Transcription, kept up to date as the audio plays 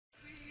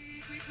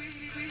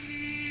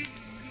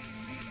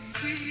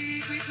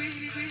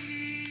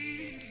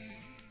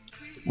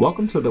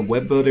Welcome to the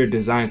Web Builder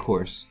Design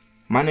course.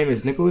 My name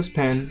is Nicholas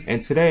Penn,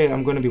 and today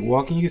I'm going to be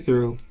walking you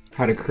through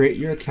how to create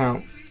your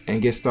account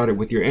and get started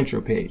with your intro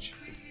page.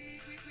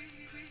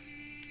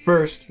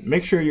 First,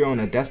 make sure you're on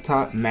a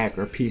desktop, Mac,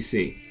 or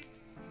PC.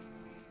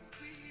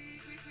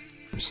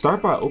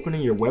 Start by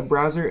opening your web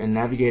browser and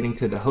navigating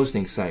to the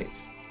hosting site,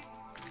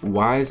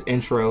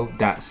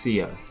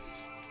 wiseintro.co.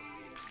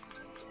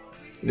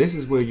 This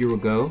is where you will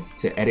go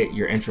to edit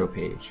your intro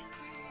page.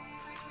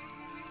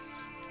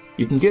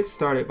 You can get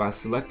started by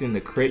selecting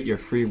the Create Your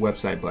Free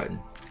Website button.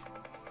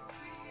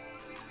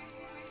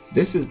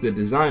 This is the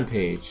design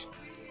page.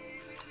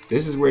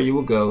 This is where you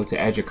will go to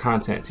add your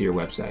content to your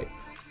website.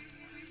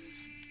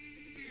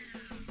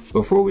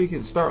 Before we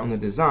can start on the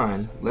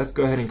design, let's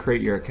go ahead and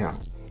create your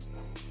account.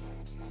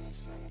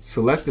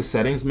 Select the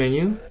Settings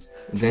menu,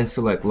 then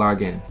select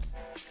Login.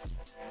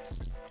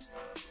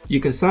 You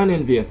can sign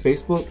in via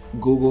Facebook,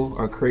 Google,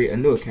 or create a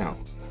new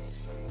account.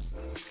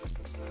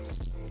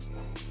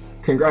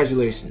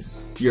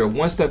 Congratulations, you're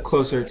one step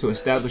closer to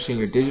establishing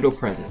your digital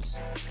presence.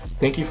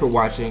 Thank you for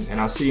watching, and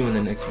I'll see you in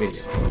the next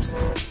video.